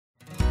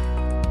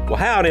Well,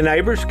 howdy,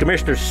 neighbors.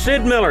 Commissioner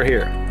Sid Miller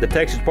here. The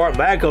Texas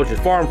Department of Agriculture's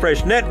Farm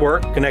Fresh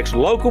Network connects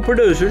local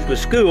producers with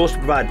schools to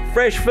provide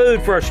fresh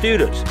food for our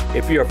students.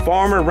 If you're a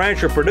farmer,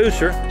 rancher,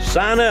 producer,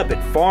 sign up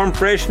at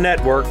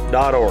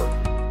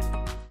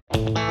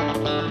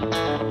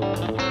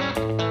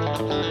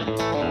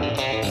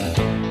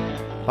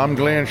farmfreshnetwork.org. I'm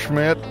Glenn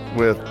Schmidt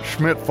with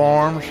Schmidt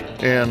Farms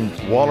in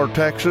Waller,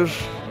 Texas.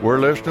 We're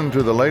listening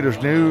to the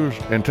latest news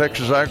in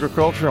Texas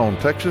agriculture on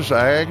Texas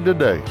Ag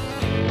Today.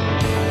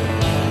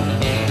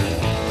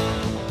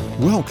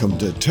 Welcome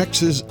to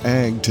Texas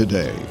Ag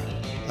Today,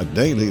 a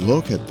daily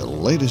look at the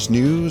latest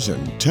news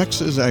in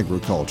Texas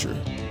agriculture.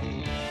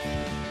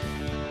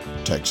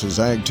 Texas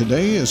Ag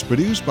Today is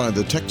produced by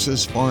the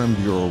Texas Farm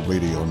Bureau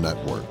Radio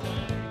Network,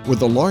 with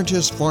the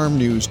largest farm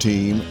news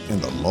team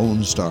in the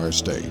Lone Star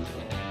State.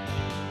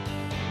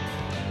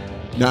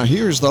 Now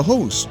here's the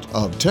host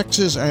of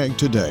Texas Ag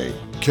Today,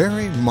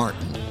 Kerry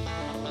Martin.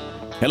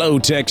 Hello,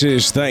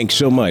 Texas. Thanks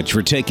so much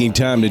for taking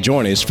time to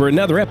join us for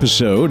another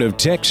episode of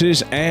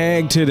Texas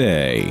Ag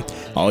Today.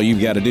 All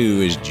you've got to do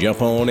is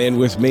jump on in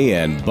with me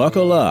and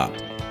buckle up.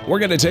 We're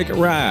going to take a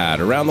ride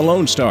around the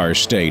Lone Star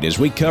State as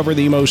we cover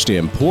the most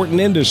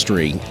important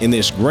industry in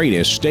this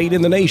greatest state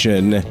in the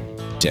nation,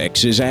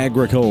 Texas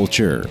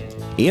agriculture.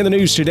 In the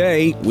news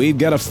today, we've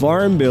got a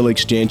farm bill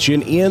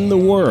extension in the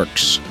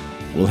works.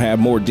 We'll have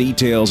more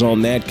details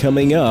on that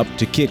coming up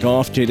to kick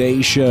off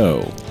today's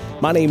show.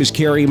 My name is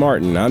Kerry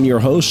Martin. I'm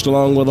your host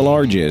along with the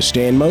largest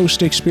and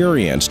most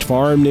experienced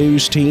farm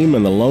news team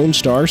in the Lone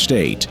Star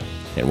State.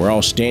 And we're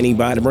all standing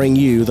by to bring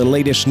you the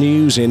latest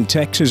news in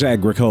Texas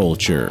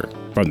agriculture.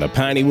 From the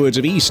piney woods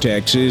of East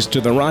Texas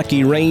to the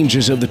rocky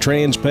ranges of the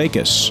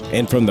Trans-Pecos,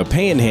 and from the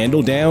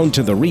Panhandle down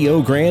to the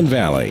Rio Grande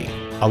Valley.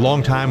 A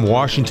longtime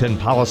Washington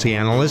policy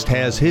analyst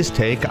has his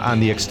take on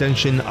the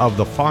extension of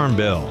the Farm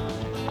Bill.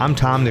 I'm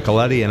Tom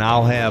Nicoletti, and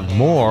I'll have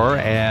more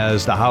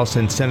as the House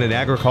and Senate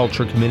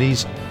Agriculture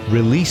Committees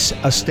release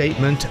a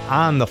statement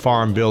on the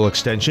Farm Bill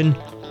extension,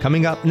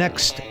 coming up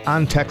next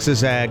on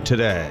Texas Ag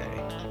Today.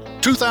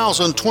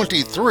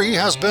 2023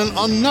 has been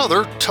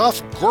another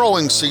tough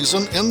growing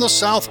season in the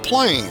South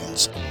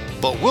Plains.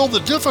 But will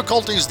the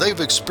difficulties they've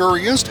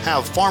experienced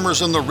have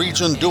farmers in the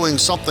region doing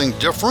something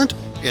different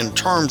in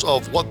terms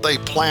of what they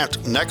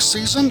plant next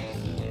season?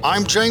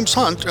 I'm James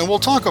Hunt, and we'll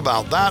talk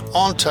about that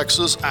on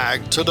Texas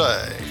Ag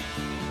Today.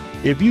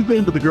 If you've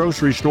been to the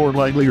grocery store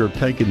lately or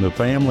taken the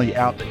family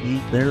out to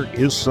eat, there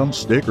is some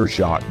sticker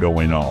shock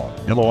going on.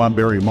 Hello, I'm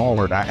Barry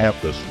Mahler, and I have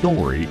the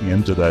story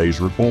in today's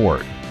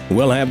report.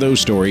 We'll have those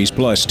stories,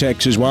 plus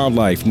Texas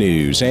wildlife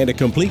news, and a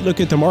complete look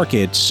at the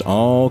markets,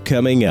 all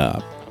coming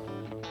up.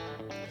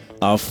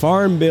 A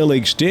Farm Bill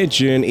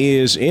extension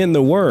is in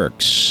the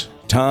works.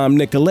 Tom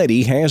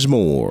Nicoletti has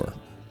more.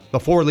 The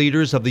four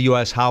leaders of the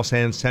U.S. House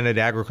and Senate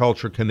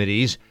Agriculture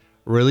Committees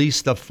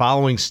released the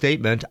following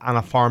statement on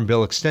a Farm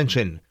Bill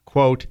extension.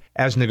 Quote,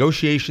 as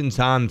negotiations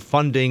on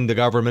funding the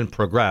government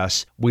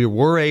progress, we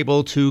were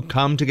able to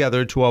come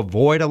together to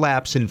avoid a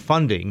lapse in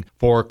funding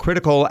for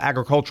critical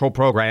agricultural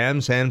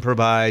programs and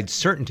provide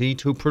certainty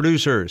to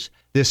producers.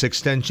 This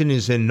extension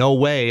is in no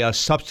way a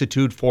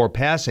substitute for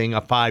passing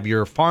a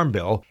 5-year farm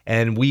bill,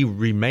 and we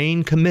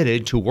remain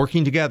committed to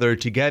working together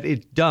to get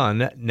it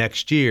done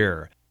next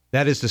year.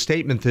 That is the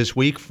statement this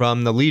week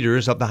from the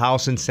leaders of the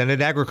House and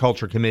Senate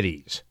Agriculture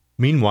Committees.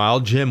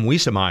 Meanwhile, Jim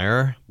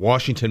Wiesemeyer,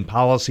 Washington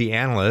policy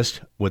analyst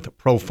with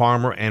Pro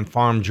Farmer and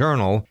Farm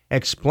Journal,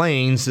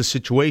 explains the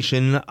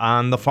situation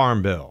on the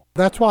Farm Bill.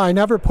 That's why I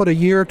never put a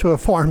year to a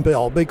farm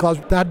bill, because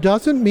that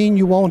doesn't mean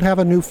you won't have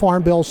a new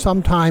farm bill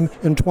sometime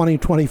in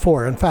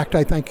 2024. In fact,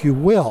 I think you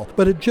will,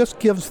 but it just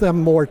gives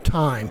them more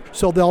time.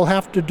 So they'll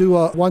have to do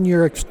a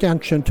 1-year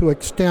extension to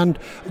extend,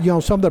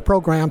 some of the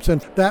programs,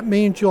 and that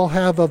means you'll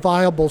have a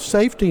viable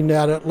safety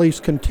net at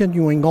least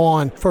continuing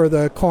on for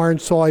the corn,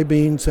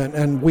 soybeans,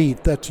 and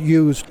wheat that's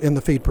used in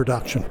the feed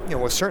production.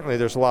 Well, certainly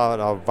there's a lot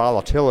of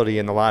volatility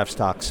in the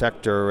livestock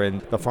sector,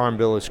 and the farm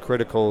bill is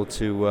critical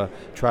to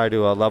try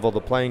to level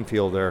the playing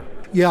field there.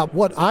 Yeah,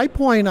 what I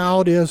point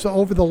out is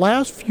over the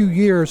last few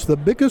years, the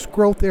biggest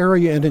growth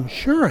area in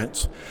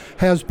insurance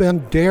has been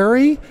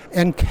dairy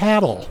and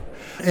cattle.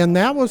 And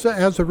that was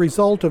as a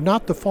result of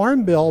not the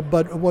farm bill,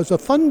 but it was a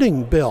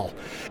funding bill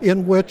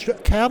in which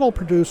cattle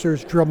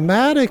producers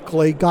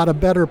dramatically got a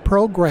better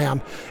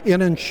program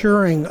in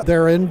insuring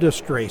their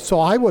industry.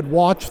 So I would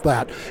watch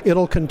that.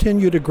 It'll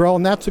continue to grow,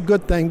 and that's a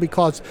good thing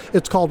because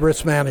it's called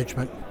risk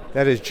management.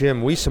 That is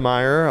Jim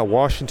Wiesemeyer, a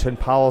Washington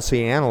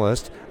policy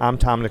analyst. I'm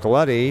Tom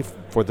Nicoletti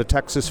for the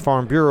Texas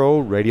Farm Bureau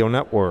Radio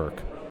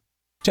Network.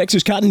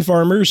 Texas cotton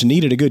farmers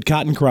needed a good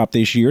cotton crop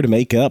this year to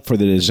make up for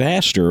the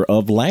disaster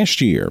of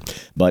last year.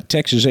 But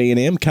Texas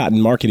A&M cotton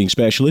marketing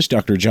specialist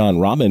Dr. John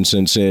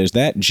Robinson says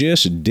that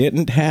just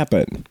didn't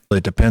happen.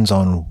 It depends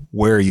on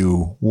where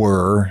you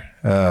were.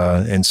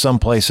 In some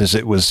places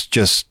it was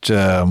just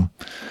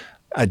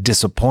a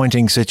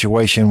disappointing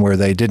situation where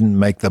they didn't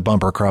make the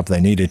bumper crop they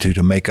needed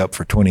to make up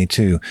for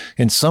 22.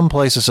 In some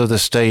places of the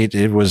state,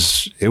 it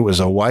was a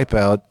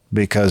wipeout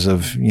because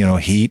of,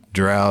 heat,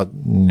 drought,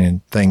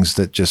 and things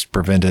that just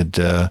prevented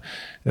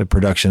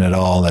production at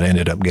all that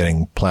ended up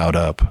getting plowed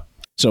up.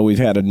 So we've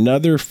had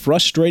another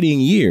frustrating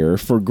year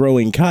for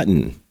growing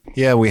cotton.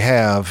 Yeah, we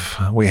have.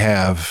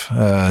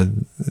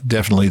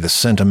 Definitely the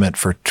sentiment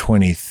for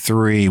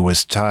 23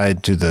 was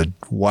tied to the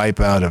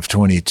wipeout of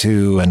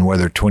 22 and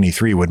whether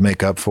 23 would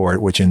make up for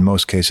it, which in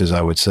most cases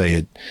I would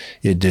say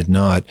it did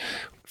not.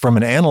 From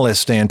an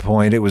analyst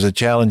standpoint, it was a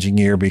challenging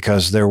year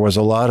because there was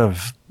a lot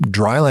of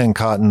dryland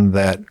cotton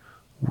that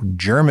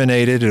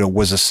germinated. It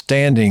was a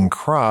standing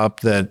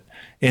crop that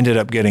ended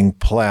up getting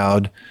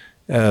plowed,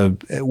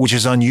 which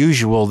is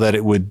unusual that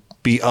it would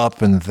be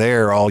up and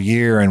there all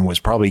year, and was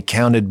probably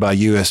counted by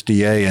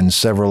USDA in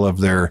several of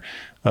their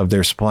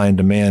supply and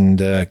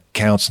demand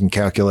counts and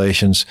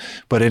calculations.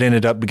 But it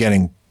ended up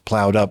getting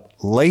plowed up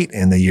late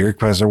in the year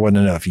because there wasn't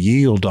enough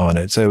yield on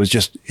it. So it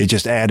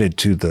just added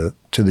to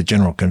the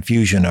general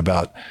confusion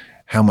about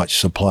how much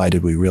supply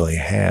did we really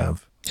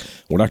have.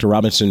 Well, Dr.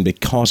 Robinson,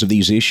 because of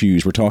these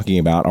issues we're talking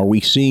about, are we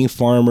seeing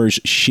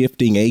farmers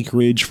shifting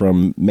acreage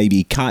from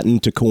maybe cotton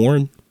to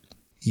corn?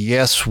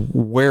 Yes,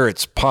 where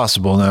it's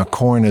possible. Now,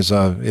 corn has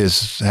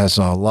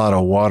a lot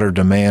of water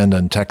demand,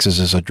 and Texas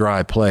is a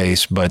dry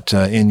place. But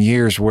in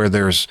years where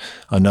there's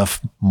enough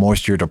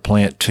moisture to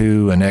plant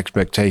to and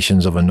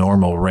expectations of a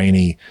normal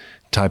rainy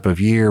type of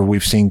year,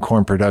 we've seen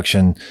corn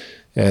production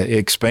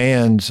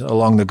expand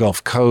along the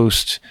Gulf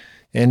Coast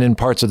and in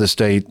parts of the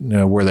state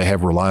where they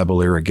have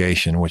reliable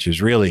irrigation, which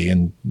is really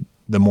in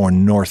the more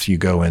north you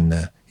go in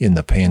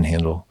the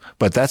Panhandle.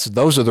 But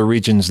those are the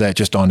regions that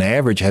just on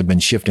average had been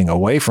shifting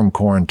away from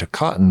corn to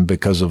cotton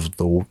because of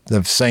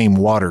the same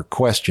water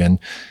question.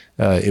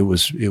 It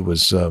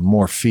was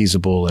more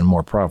feasible and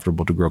more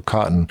profitable to grow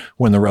cotton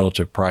when the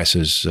relative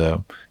prices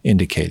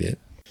indicate it.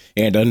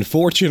 And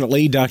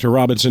unfortunately, Dr.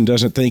 Robinson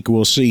doesn't think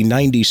we'll see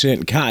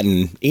 90-cent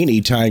cotton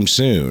anytime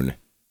soon.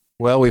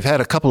 Well, we've had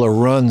a couple of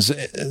runs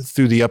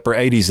through the upper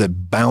 80s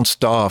that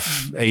bounced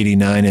off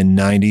 89 and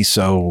 90,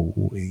 so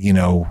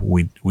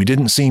we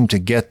didn't seem to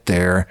get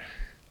there.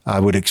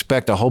 I would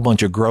expect a whole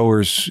bunch of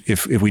growers,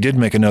 if we did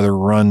make another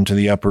run to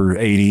the upper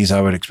 80s,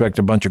 I would expect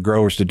a bunch of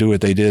growers to do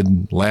what they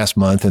did last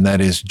month, and that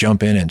is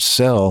jump in and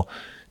sell,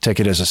 take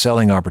it as a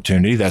selling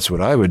opportunity. That's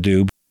what I would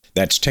do.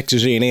 That's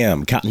Texas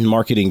A&M Cotton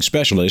Marketing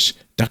Specialist,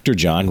 Dr.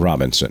 John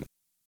Robinson.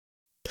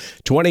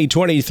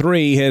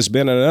 2023 has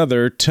been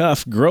another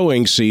tough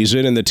growing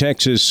season in the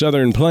Texas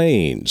Southern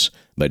Plains,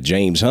 but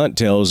James Hunt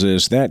tells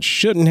us that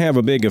shouldn't have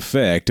a big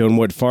effect on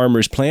what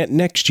farmers plant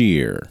next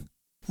year.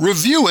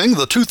 Reviewing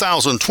the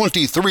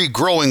 2023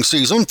 growing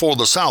season for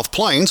the South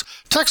Plains,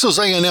 Texas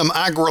A&M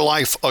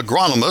AgriLife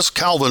agronomist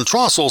Calvin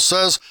Trossel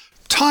says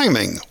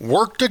timing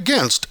worked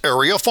against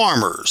area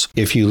farmers.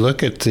 If you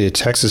look at the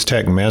Texas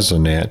Tech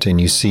Mesonet and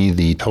you see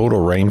the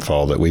total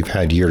rainfall that we've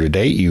had year to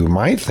date, you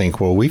might think,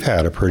 well, we've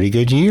had a pretty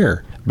good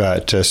year.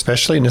 But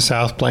especially in the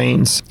South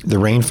Plains, the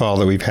rainfall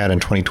that we've had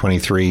in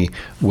 2023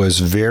 was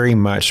very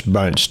much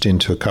bunched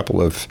into a couple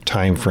of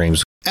time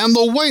frames. And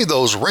the way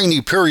those rainy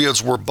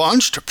periods were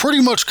bunched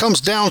pretty much comes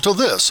down to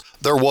this.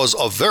 There was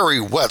a very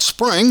wet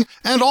spring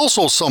and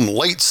also some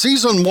late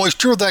season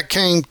moisture that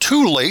came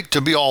too late to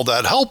be all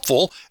that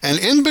helpful, and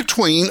in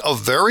between a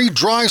very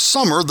dry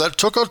summer that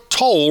took a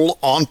toll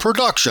on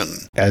production.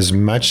 As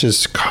much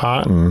as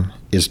cotton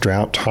is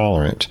drought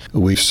tolerant,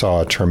 we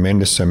saw a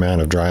tremendous amount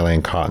of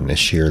dryland cotton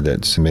this year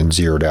that's been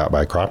zeroed out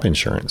by crop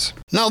insurance.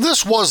 Now,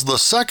 this was the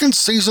second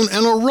season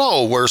in a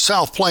row where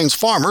South Plains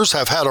farmers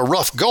have had a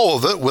rough go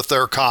of it with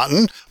their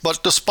cotton,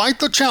 but despite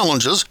the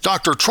challenges,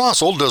 Dr.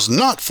 Trossel does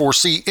not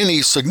foresee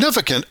any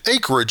significant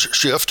acreage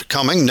shift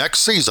coming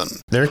next season.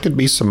 There could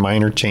be some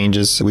minor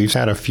changes. We've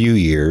had a few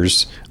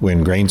years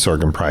when grain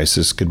sorghum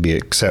prices could be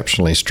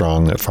exceptionally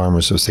strong that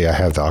farmers will say, I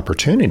have the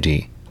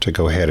opportunity to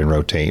go ahead and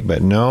rotate.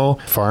 But no,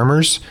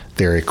 farmers,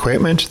 their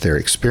equipment, their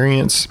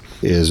experience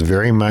is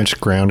very much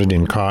grounded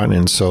in cotton.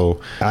 And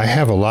so I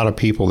have a lot of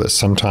people that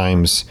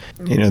sometimes,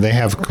 they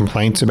have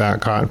complaints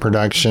about cotton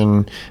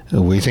production.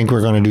 We think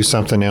we're going to do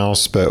something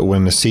else, but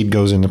when the seed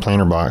goes in the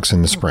planter box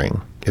in the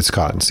spring, it's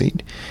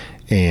cottonseed.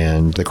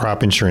 And the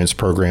crop insurance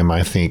program,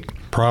 I think,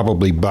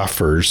 probably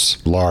buffers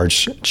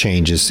large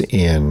changes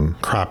in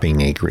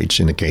cropping acreage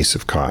in the case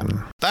of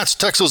cotton. That's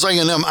Texas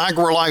A&M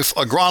AgriLife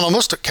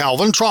agronomist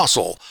Calvin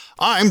Trossel.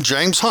 I'm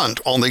James Hunt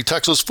on the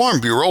Texas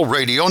Farm Bureau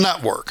Radio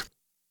Network.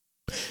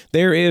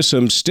 There is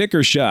some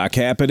sticker shock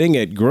happening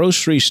at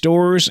grocery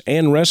stores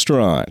and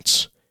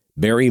restaurants.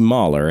 Barry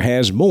Mahler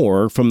has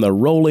more from the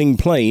rolling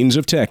plains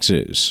of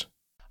Texas.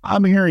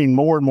 I'm hearing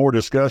more and more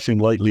discussion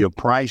lately of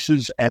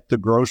prices at the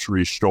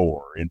grocery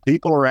store, and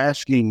people are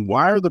asking,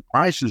 why are the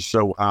prices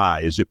so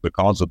high? Is it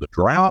because of the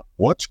drought?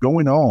 What's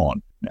going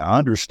on? Now, I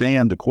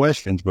understand the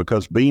questions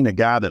because being a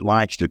guy that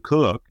likes to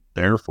cook,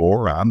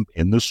 Therefore, I'm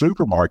in the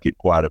supermarket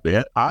quite a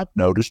bit. I've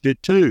noticed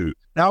it too.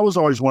 Now, I was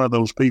always one of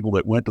those people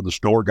that went to the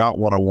store, got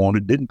what I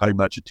wanted, didn't pay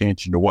much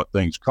attention to what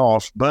things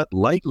cost, but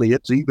lately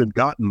it's even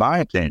gotten my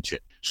attention.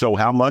 So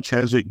how much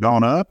has it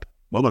gone up?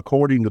 Well,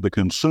 according to the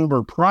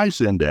Consumer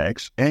Price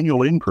Index,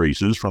 annual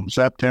increases from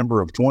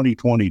September of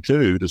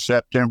 2022 to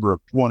September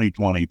of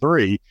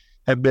 2023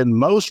 have been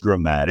most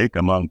dramatic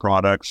among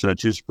products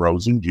such as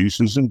frozen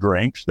juices and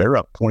drinks. They're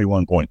up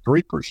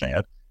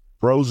 21.3%.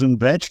 Frozen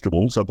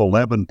vegetables up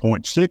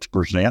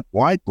 11.6%.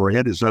 White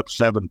bread is up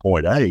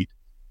 7.8%.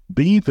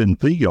 Beef and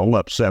veal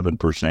up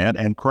 7%.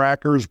 And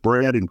crackers,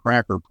 bread, and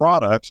cracker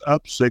products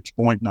up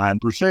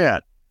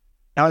 6.9%.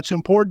 Now, it's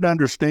important to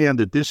understand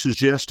that this is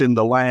just in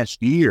the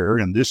last year,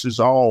 and this is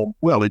all,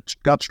 well, it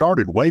got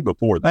started way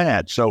before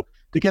that. So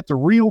to get the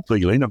real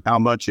feeling of how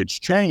much it's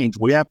changed,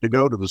 we have to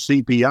go to the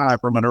CPI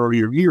from an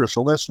earlier year.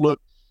 So let's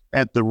look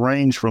at the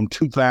range from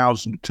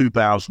 2000 to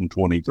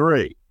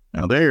 2023.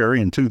 Now there,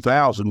 in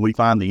 2000, we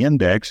find the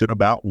index at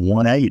about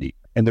 180,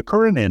 and the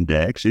current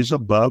index is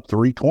above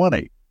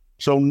 320.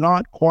 So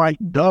not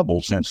quite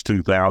double since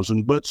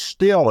 2000, but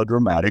still a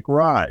dramatic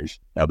rise.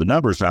 Now, the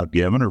numbers I've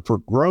given are for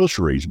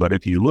groceries, but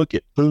if you look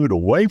at food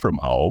away from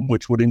home,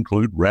 which would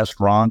include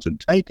restaurants and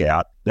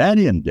takeout, that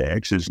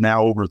index is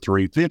now over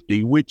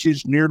 350, which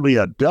is nearly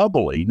a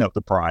doubling of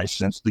the price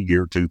since the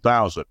year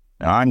 2000.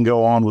 Now, I can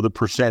go on with the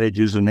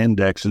percentages and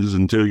indexes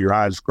until your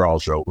eyes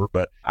cross over,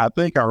 but I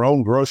think our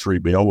own grocery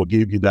bill will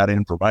give you that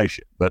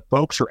information. But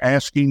folks are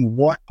asking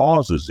what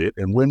causes it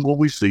and when will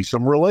we see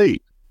some relief?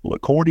 Well,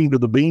 according to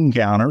the bean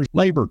counters,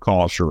 labor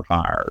costs are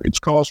higher. It's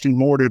costing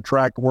more to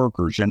attract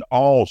workers in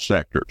all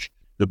sectors.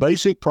 The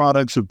basic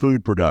products of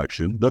food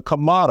production, the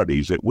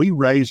commodities that we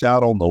raise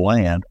out on the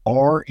land,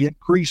 are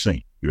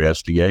increasing.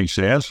 USDA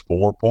says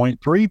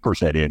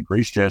 4.3%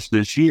 increase just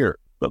this year.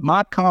 But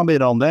my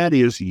comment on that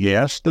is,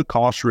 yes, the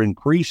costs are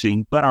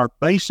increasing, but our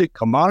basic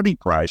commodity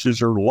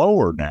prices are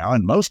lower now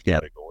in most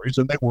categories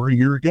than they were a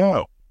year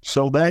ago.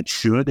 So that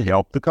should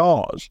help the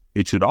cause.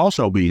 It should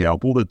also be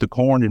helpful that the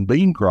corn and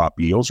bean crop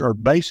yields are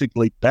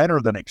basically better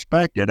than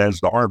expected as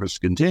the harvest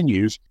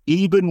continues,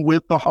 even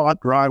with the hot,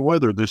 dry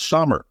weather this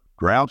summer.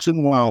 Droughts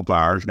and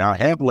wildfires now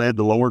have led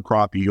to lower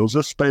crop yields,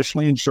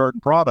 especially in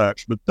certain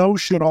products, but those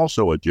should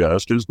also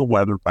adjust as the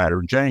weather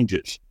pattern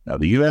changes. Now,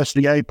 the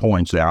USDA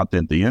points out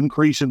that the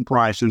increase in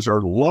prices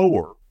are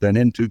lower than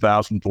in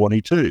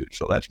 2022,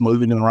 so that's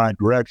moving in the right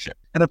direction.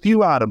 And a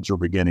few items are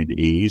beginning to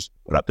ease,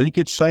 but I think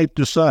it's safe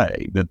to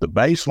say that the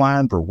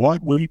baseline for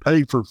what we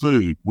pay for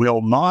food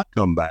will not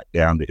come back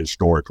down to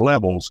historic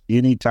levels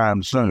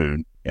anytime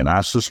soon. And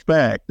I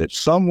suspect that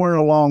somewhere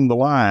along the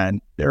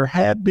line, there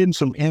have been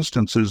some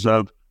instances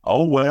of,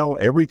 oh, well,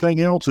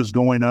 everything else is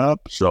going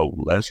up, so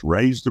let's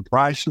raise the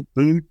price of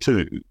food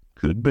too.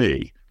 Could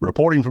be.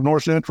 Reporting from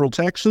North Central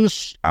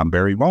Texas, I'm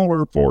Barry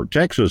Muller for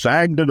Texas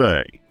Ag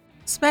Today.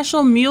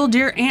 Special mule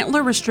deer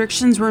antler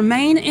restrictions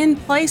remain in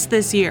place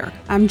this year.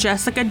 I'm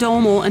Jessica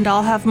Domel, and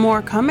I'll have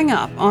more coming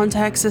up on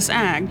Texas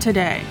Ag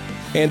Today.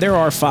 And there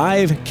are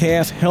 5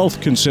 calf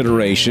health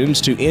considerations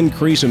to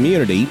increase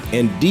immunity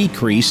and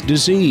decrease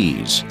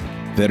disease.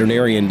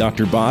 Veterinarian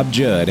Dr. Bob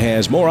Judd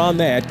has more on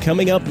that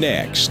coming up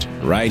next,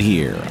 right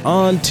here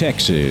on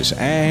Texas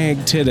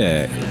Ag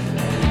Today.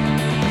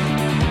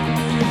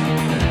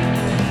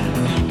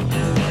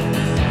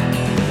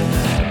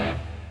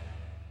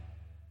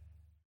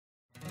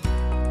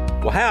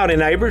 Well, howdy,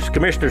 neighbors.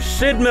 Commissioner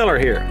Sid Miller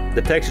here.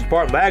 The Texas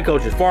Department of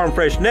Agriculture's Farm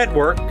Fresh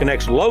Network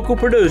connects local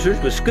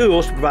producers with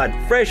schools to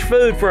provide fresh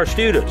food for our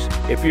students.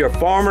 If you're a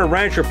farmer,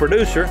 rancher,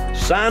 producer,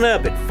 sign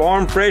up at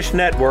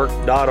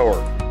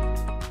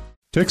farmfreshnetwork.org.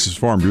 Texas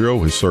Farm Bureau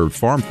has served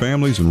farm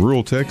families in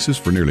rural Texas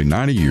for nearly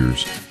 90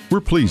 years.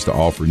 We're pleased to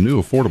offer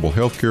new affordable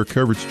health care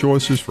coverage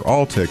choices for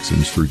all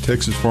Texans through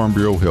Texas Farm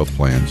Bureau health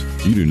plans.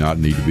 You do not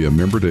need to be a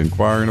member to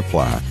inquire and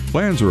apply.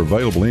 Plans are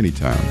available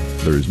anytime.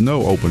 There is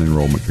no open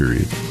enrollment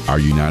period. Our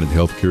United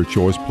Healthcare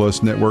Choice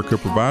Plus network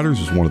of providers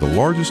is one of the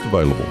largest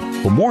available.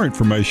 For more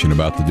information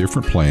about the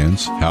different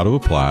plans, how to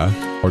apply,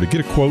 or to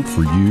get a quote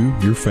for you,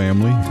 your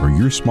family, or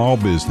your small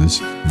business,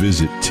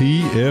 visit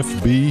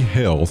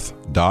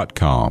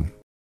tfbhealth.com.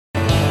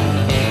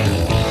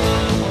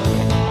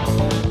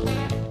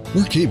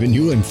 We're keeping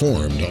you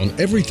informed on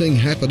everything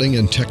happening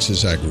in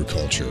Texas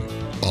agriculture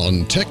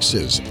on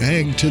Texas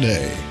Ag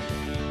Today.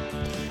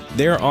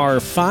 There are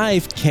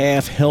 5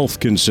 calf health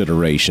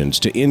considerations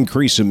to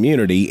increase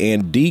immunity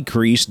and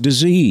decrease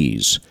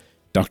disease.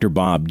 Dr.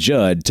 Bob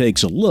Judd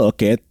takes a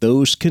look at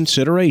those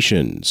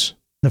considerations.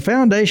 The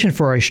foundation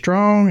for a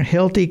strong,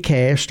 healthy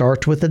calf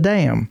starts with the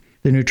dam.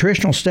 The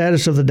nutritional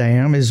status of the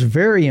dam is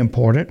very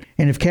important,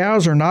 and if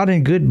cows are not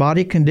in good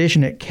body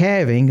condition at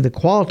calving, the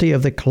quality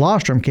of the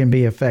colostrum can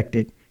be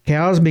affected.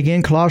 Cows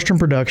begin colostrum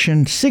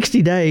production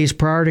 60 days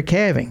prior to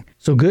calving,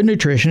 so good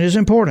nutrition is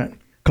important.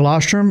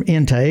 Colostrum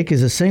intake is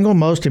the single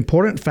most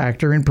important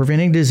factor in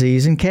preventing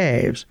disease in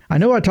calves. I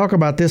know I talk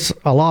about this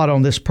a lot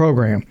on this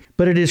program,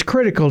 but it is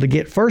critical to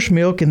get first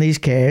milk in these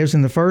calves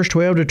in the first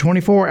 12 to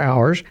 24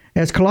 hours,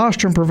 as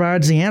colostrum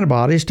provides the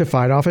antibodies to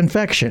fight off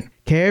infection.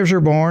 Calves are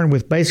born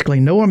with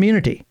basically no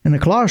immunity, and the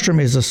colostrum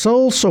is the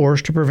sole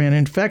source to prevent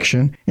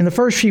infection in the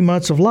first few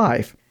months of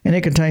life, and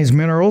it contains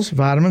minerals,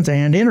 vitamins,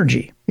 and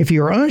energy. If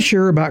you are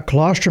unsure about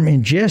colostrum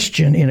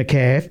ingestion in a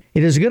calf,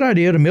 it is a good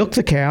idea to milk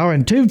the cow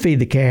and tube feed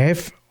the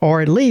calf,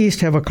 or at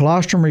least have a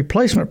colostrum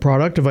replacement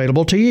product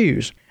available to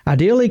use.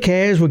 Ideally,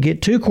 calves would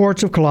get 2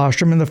 quarts of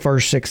colostrum in the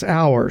first 6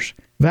 hours.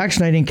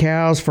 Vaccinating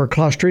cows for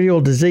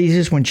clostridial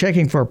diseases when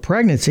checking for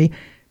pregnancy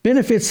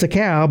benefits the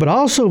cow, but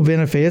also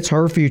benefits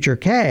her future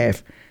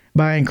calf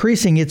by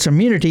increasing its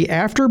immunity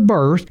after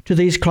birth to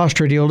these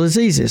clostridial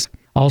diseases.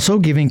 Also,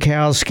 giving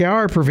cows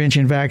scour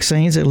prevention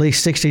vaccines at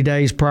least 60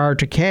 days prior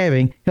to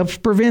calving helps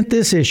prevent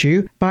this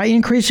issue by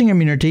increasing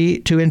immunity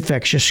to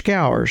infectious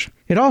scours.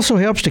 It also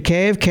helps to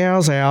calve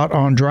cows out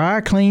on dry,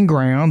 clean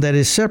ground that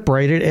is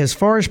separated as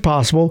far as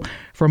possible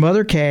from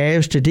other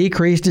calves to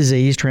decrease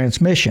disease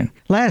transmission.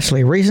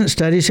 Lastly, recent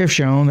studies have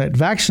shown that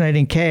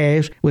vaccinating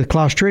calves with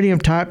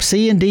Clostridium type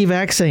C and D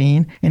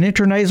vaccine, an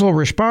intranasal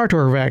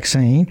respiratory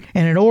vaccine,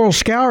 and an oral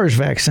scours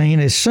vaccine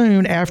as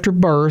soon after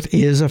birth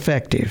is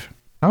effective.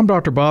 I'm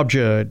Dr. Bob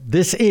Judd.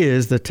 This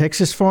is the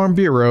Texas Farm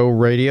Bureau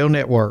Radio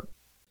Network.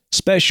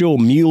 Special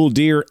mule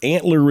deer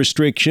antler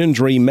restrictions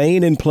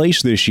remain in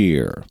place this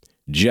year.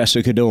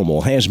 Jessica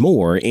Domel has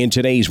more in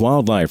today's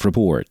Wildlife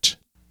Report.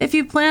 If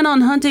you plan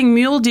on hunting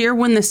mule deer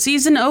when the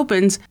season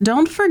opens,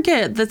 don't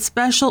forget that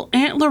special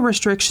antler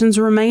restrictions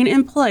remain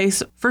in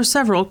place for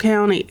several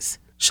counties.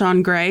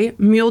 Sean Gray,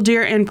 mule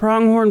deer and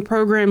pronghorn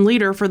program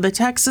leader for the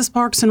Texas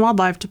Parks and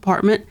Wildlife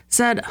Department,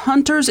 said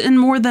hunters in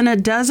more than a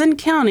dozen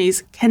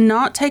counties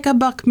cannot take a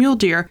buck mule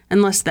deer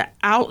unless the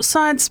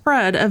outside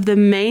spread of the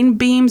main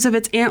beams of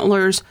its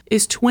antlers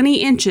is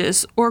 20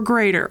 inches or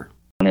greater.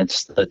 And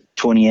it's the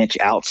 20-inch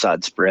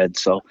outside spread,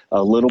 so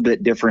a little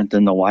bit different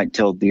than the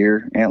white-tailed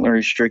deer antler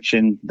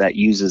restriction that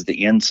uses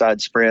the inside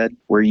spread.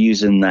 We're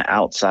using the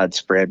outside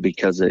spread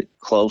because it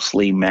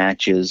closely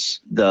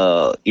matches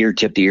the ear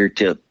tip to ear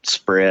tip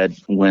spread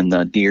when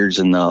the deer's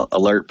in the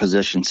alert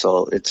position,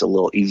 so it's a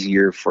little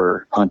easier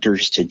for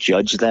hunters to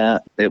judge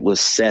that. It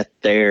was set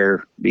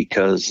there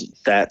because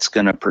that's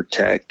going to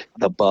protect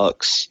the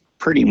bucks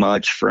pretty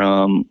much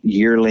from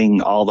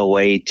yearling all the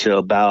way to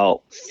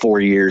about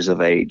 4 years of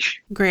age.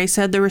 Gray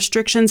said the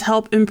restrictions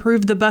help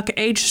improve the buck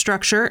age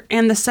structure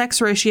and the sex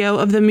ratio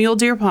of the mule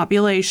deer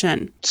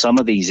population. Some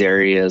of these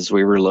areas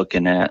we were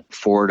looking at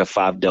 4 to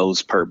 5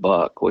 does per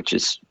buck, which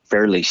is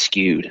fairly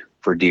skewed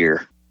for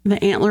deer.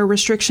 The antler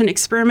restriction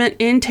experiment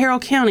in Terrell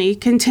County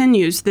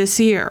continues this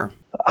year.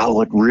 I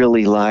would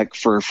really like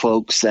for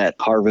folks that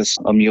harvest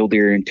a mule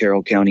deer in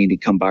Terrell County to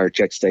come by our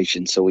check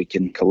station so we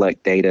can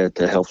collect data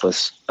to help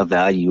us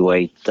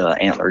evaluate the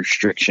antler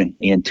restriction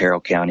in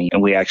Terrell County.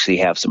 And we actually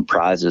have some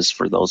prizes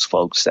for those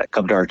folks that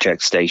come to our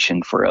check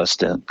station for us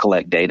to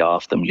collect data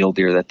off the mule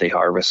deer that they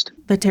harvest.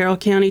 The Terrell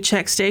County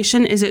check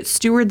station is at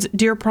Stewart's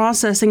Deer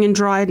Processing in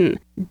Dryden.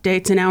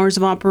 Dates and hours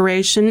of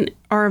operation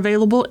are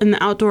available in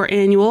the Outdoor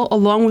Annual,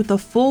 along with a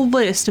full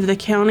list of the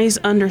counties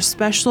under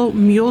special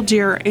mule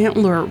deer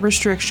antler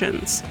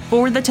restrictions.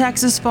 For the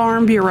Texas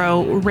Farm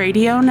Bureau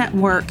Radio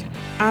Network,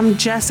 I'm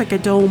Jessica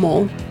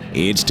Domel.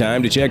 It's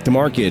time to check the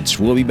markets.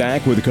 We'll be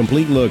back with a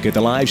complete look at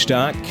the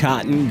livestock,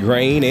 cotton,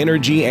 grain,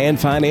 energy, and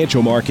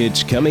financial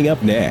markets coming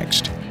up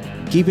next.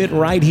 Keep it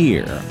right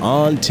here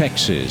on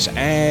Texas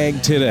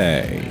Ag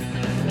Today.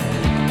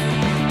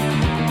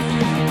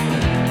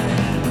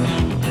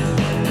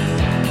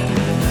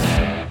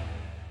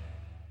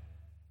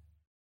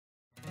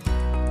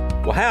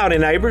 Well, howdy,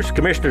 neighbors.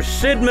 Commissioner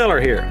Sid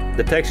Miller here.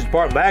 The Texas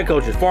Department of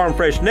Agriculture's Farm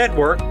Fresh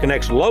Network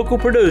connects local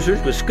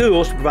producers with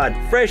schools to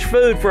provide fresh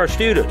food for our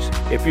students.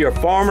 If you're a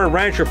farmer,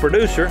 rancher,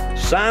 producer,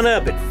 sign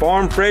up at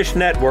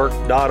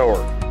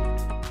farmfreshnetwork.org.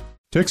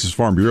 Texas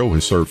Farm Bureau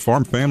has served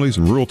farm families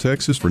in rural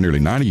Texas for nearly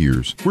 90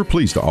 years. We're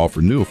pleased to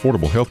offer new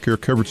affordable health care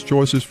coverage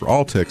choices for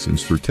all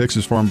Texans through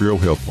Texas Farm Bureau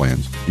health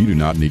plans. You do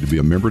not need to be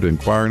a member to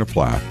inquire and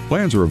apply.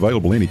 Plans are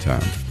available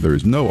anytime. There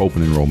is no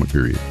open enrollment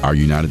period. Our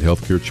United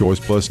Healthcare Choice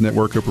Plus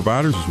network of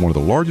providers is one of the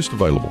largest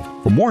available.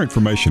 For more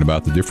information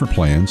about the different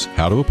plans,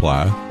 how to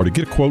apply, or to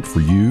get a quote for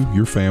you,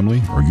 your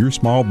family, or your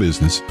small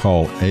business,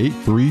 call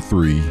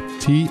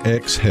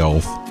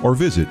 833-TX-HEALTH or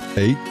visit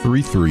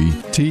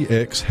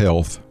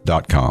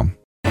 833txhealth.com.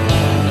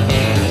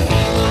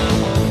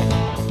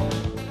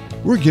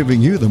 We're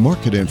giving you the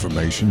market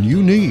information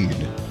you need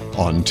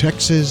on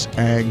Texas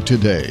Ag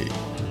Today.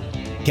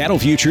 Cattle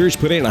futures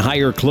put in a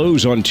higher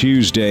close on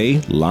Tuesday.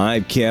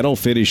 Live cattle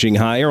finishing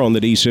higher on the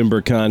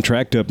December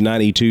contract, up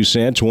 92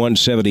 cents,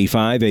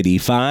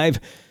 175.85.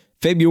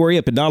 February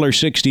up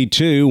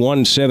 $1.62,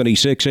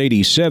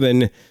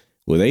 176.87.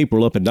 With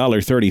April up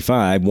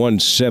 $1.35,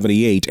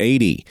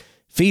 178.80.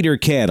 Feeder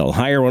cattle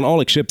higher on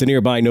all except the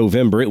nearby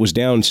November. It was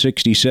down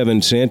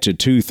 67 cents at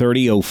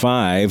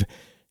 230.05.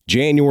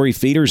 January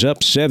feeders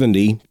up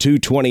 70,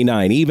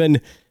 $2.29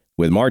 even,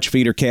 with March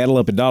feeder cattle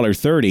up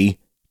 $1.30,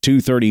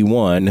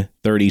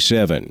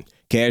 $231.37.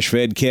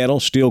 Cash-fed cattle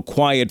still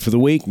quiet for the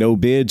week, no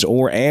bids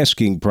or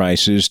asking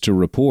prices to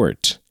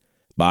report.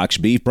 Box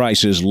beef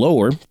prices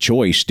lower,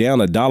 choice down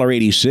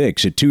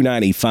 $1.86 at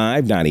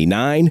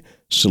 $295.99,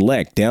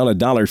 select down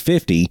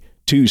 $1.50,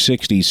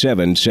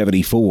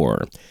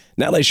 $267.74.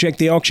 Now let's check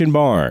the auction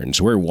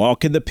barns. We're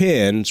walking the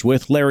pens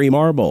with Larry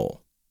Marble.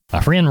 My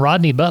friend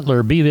Rodney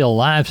Butler, Beeville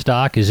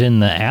Livestock, is in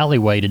the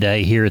alleyway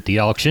today here at the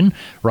auction.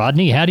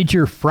 Rodney, how did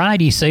your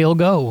Friday sale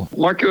go?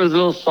 Market was a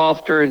little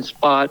softer in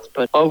spots,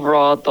 but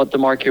overall I thought the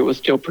market was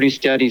still pretty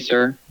steady,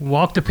 sir.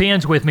 Walk the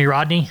pens with me,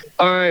 Rodney.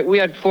 All right, we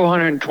had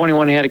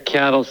 421 head of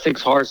cattle,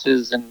 6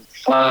 horses, and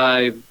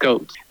 5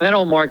 goats. That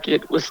old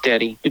market was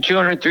steady. The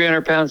 200,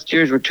 300 pound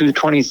steers were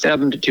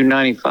 $227 to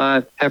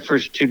 $295.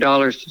 Heifers $2 to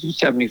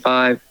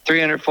 $275.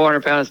 300,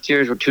 400 pound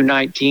steers were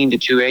 $219 to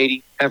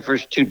 $280.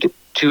 Heifers $287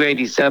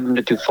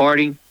 to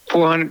 $240.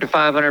 400 to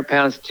 500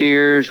 pound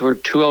steers were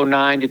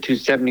 $209 to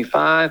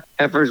 $275.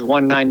 Heifers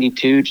 $192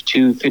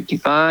 to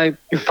 $255.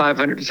 Your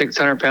 500 to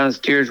 600 pound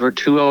steers were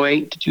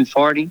 $208 to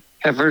 $240.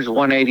 Heifers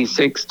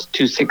 $186 to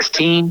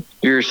 $216.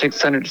 Your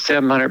 600 to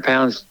 700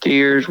 pound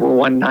steers were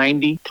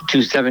 $190 to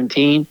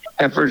 $217.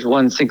 Heifers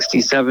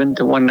 $167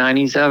 to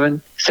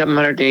 $197.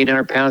 700 to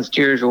 800 pound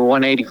steers were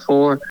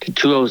 $184 to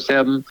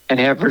 $207, and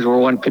heifers were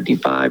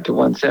 $155 to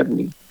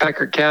 $170.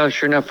 Packer cows,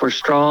 sure enough, were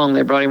strong.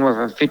 They brought anywhere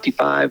from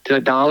 $55 to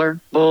 $1.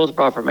 Bulls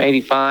brought from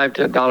 $85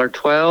 to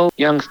 $1.12.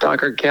 Young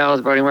stocker cows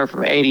brought anywhere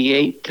from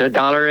 $88 to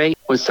 $1.08,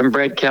 with some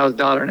bred cows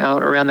dollaring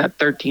out around that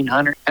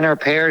 $1,300. And our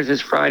pairs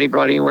this Friday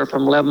brought anywhere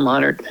from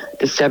 $1,100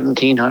 to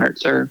 $1,700,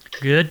 sir.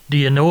 Good. Do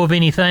you know of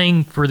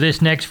anything for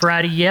this next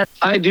Friday yet?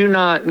 I do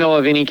not know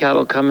of any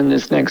cattle coming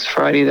this next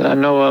Friday that I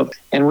know of.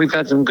 And we've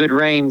had some good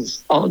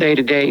rains all day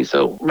today,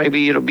 so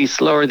maybe it'll be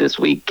slower this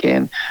week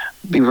and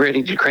be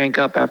ready to crank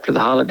up after the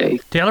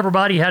holidays. Tell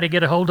everybody how to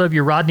get a hold of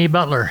you, Rodney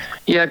Butler.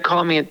 Yeah,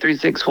 call me at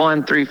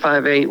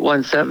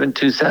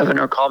 361-358-1727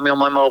 or call me on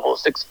my mobile,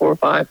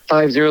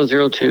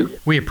 645-5002.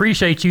 We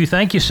appreciate you.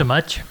 Thank you so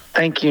much.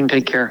 Thank you and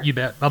take care. You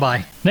bet.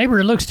 Bye-bye. Neighbor,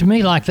 it looks to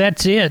me like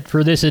that's it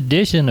for this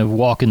edition of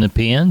Walking the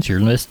Pens. You're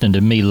listening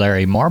to me,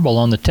 Larry Marble,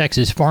 on the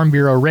Texas Farm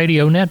Bureau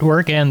Radio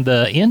Network, and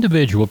the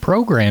individual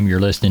program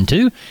you're listening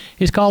to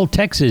is called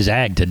Texas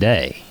Ag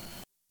Today.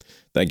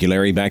 Thank you,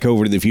 Larry. Back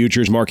over to the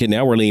futures market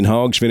now, where lean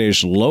hogs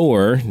finished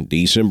lower.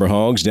 December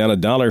hogs down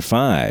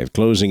 $1.05,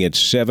 closing at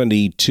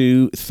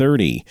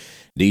 $72.30.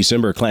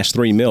 December Class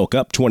 3 milk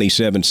up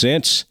 27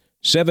 cents,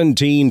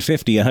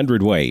 $17.50 a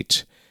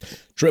hundredweight.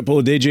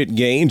 Triple-digit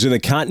gains in the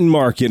cotton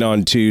market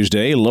on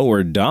Tuesday.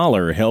 Lower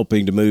dollar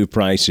helping to move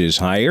prices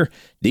higher.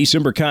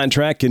 December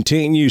contract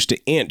continues to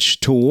inch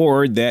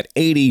toward that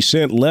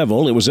 80-cent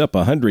level. It was up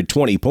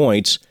 120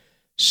 points,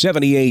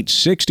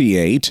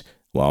 78.68.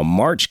 While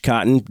March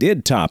cotton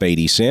did top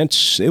 80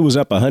 cents, it was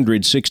up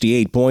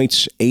 168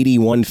 points,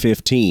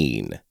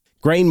 81.15.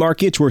 Grain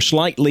markets were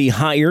slightly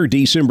higher.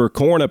 December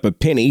corn up a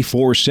penny,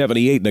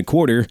 4.78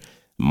 1/4.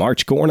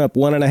 March corn up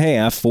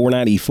 1.5,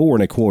 4.94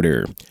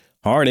 1/4.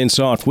 Hard and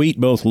soft wheat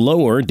both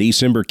lower.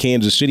 December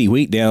Kansas City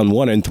wheat down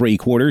 1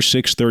 3/4,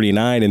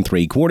 6.39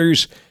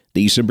 3/4.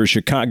 December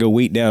Chicago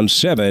wheat down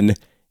 7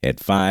 at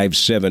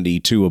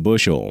 5.72 a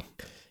bushel.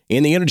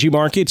 In the energy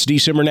markets,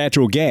 December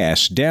natural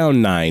gas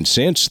down 9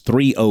 cents,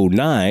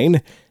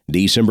 3.09.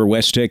 December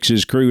West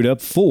Texas crude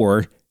up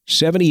 4,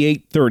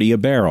 78.30 a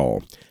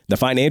barrel. The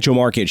financial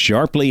market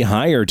sharply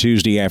higher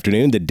Tuesday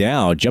afternoon. The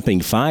Dow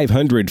jumping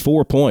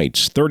 504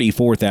 points,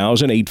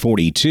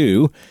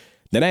 34,842.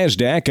 The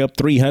Nasdaq up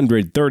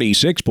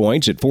 336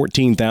 points at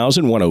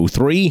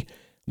 14,103.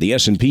 The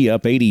S&P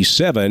up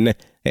 87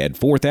 at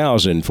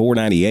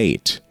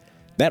 4,498.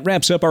 That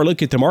wraps up our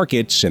look at the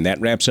markets, and that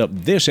wraps up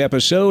this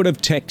episode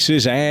of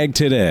Texas Ag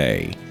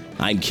Today.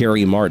 I'm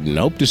Kerry Martin.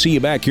 Hope to see you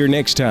back here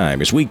next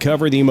time as we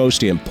cover the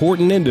most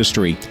important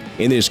industry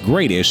in this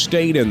greatest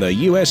state in the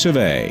U.S. of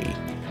A.,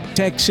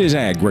 Texas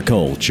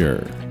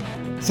agriculture.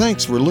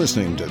 Thanks for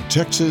listening to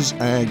Texas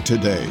Ag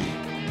Today.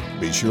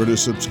 Be sure to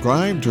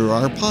subscribe to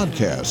our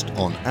podcast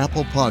on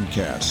Apple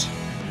Podcasts,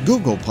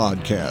 Google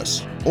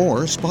Podcasts,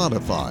 or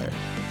Spotify.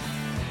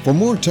 For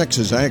more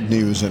Texas Ag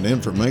news and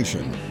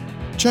information,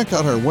 check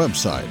out our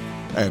website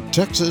at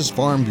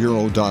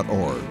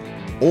texasfarmbureau.org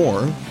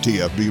or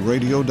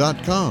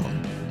tfbradio.com.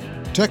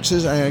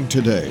 Texas Ag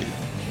Today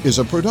is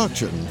a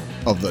production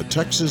of the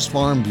Texas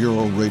Farm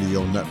Bureau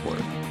Radio Network.